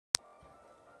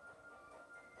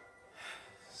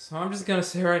So I'm just gonna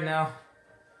say right now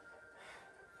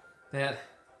that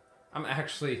I'm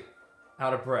actually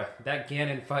out of breath. That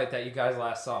Ganon fight that you guys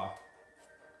last saw.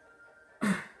 They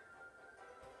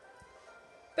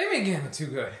made Ganon too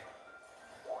good.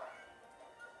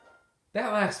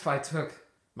 That last fight took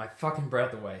my fucking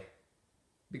breath away.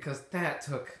 Because that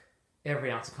took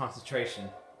every ounce of concentration.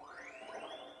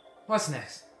 What's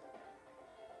next?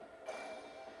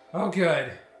 Oh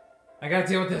good. I gotta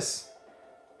deal with this.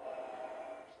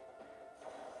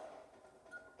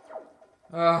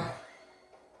 Oh,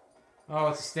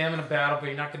 it's a stamina battle, but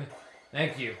you're not gonna...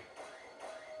 Thank you.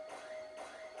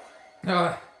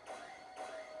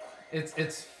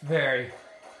 It's very...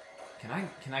 Can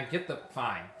I get the...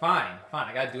 Fine.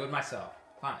 I gotta do it myself.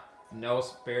 Fine. No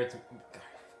spirits...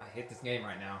 I hate this game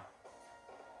right now.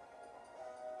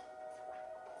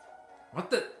 What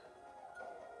the...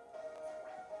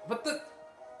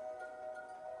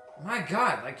 My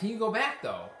god, like, can you go back,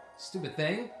 though? Stupid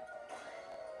thing.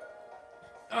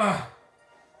 Ugh.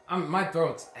 My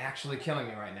throat's actually killing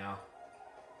me right now.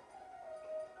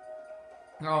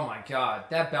 Oh my god,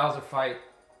 that Bowser fight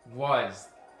was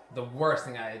the worst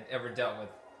thing I had ever dealt with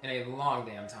in a long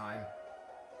damn time.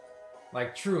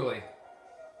 Like, truly.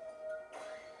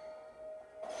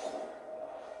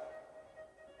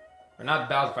 Or not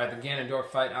the Bowser fight, the Ganondorf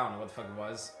fight, I don't know what the fuck it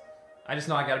was. I just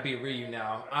know I gotta beat Ryu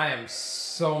now. I am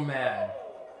so mad.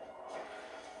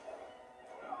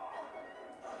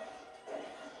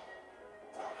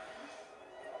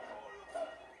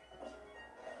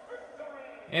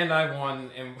 And I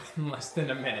won in less than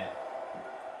a minute.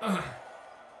 Ugh.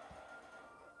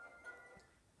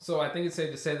 So I think it's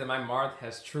safe to say that my Marth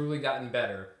has truly gotten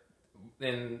better.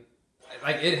 And,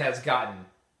 like, it has gotten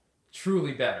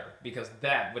truly better. Because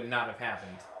that would not have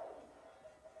happened.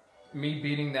 Me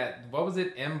beating that, what was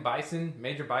it? M. Bison?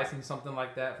 Major Bison, something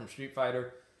like that from Street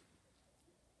Fighter.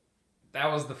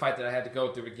 That was the fight that I had to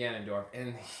go through with Ganondorf.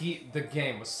 And the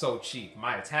game was so cheap.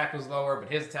 My attack was lower, but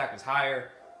his attack was higher.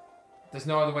 There's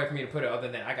no other way for me to put it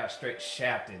other than I got straight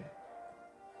shafted.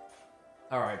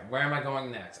 Alright, where am I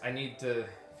going next? I need to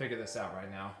figure this out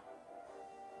right now.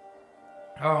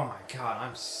 Oh my god,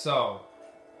 I'm so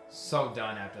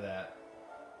done after that.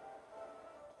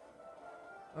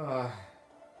 I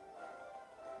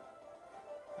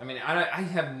mean, I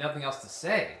have nothing else to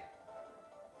say.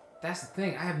 That's the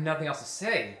thing, I have nothing else to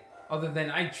say. Other than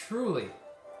I truly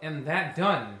am that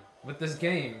done with this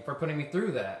game for putting me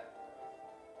through that.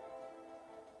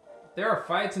 There are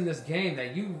fights in this game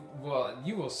that you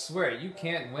will swear you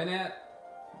can't win at,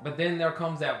 but then there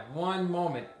comes that one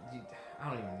moment. I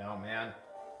don't even know, man.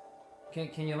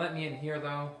 Can you let me in here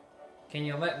though? Can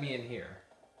you let me in here?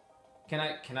 Can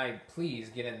I please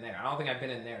get in there? I don't think I've been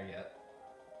in there yet.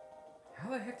 How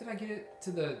the heck did I get it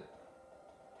to the?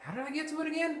 How did I get to it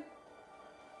again?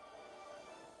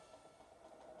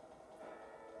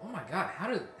 Oh my god, how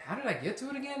did I get to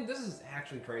it again? This is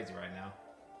actually crazy right now.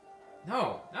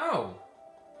 No.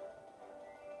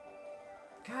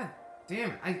 God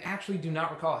damn it. I actually do not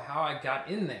recall how I got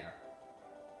in there.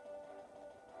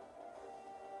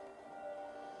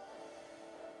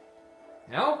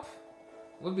 Help?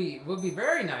 Would be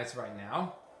very nice right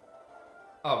now.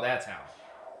 Oh, that's how.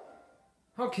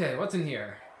 Okay, what's in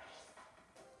here?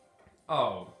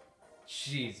 Oh,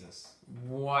 Jesus.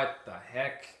 What the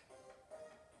heck?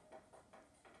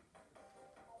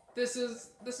 This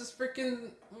is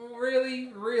freaking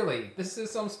really. This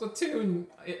is some Splatoon.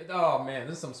 Oh man,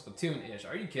 this is some Splatoon-ish.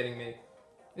 Are you kidding me?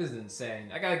 This is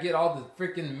insane. I gotta get all the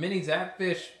freaking mini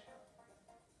Zapfish.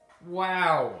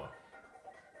 Wow.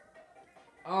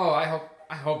 Oh, I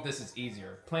hope this is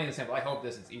easier. Plain and simple. I hope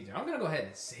this is easier. I'm gonna go ahead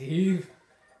and save.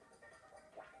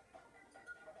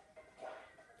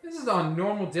 This is on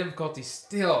normal difficulty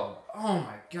still. Oh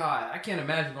my god, I can't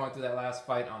imagine going through that last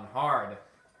fight on hard.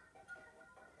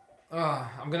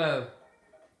 I'm gonna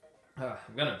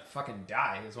fucking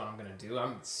die is what I'm gonna do.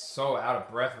 I'm so out of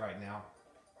breath right now.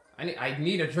 I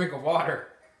need a drink of water.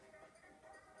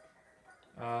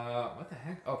 What the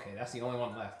heck? Okay, that's the only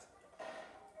one left.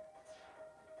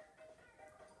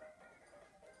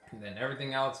 And then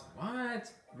everything else,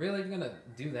 what? Really? You're gonna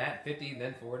do that? 50,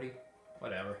 then 40?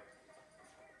 Whatever.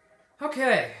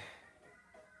 Okay.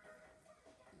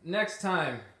 Next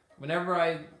time, whenever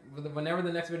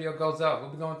the next video goes up,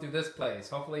 we'll be going through this place.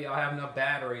 Hopefully I'll have enough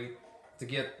battery to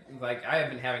get, like, I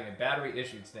have been having a battery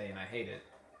issue today and I hate it.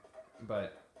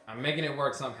 But I'm making it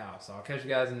work somehow, so I'll catch you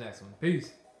guys in the next one.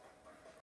 Peace.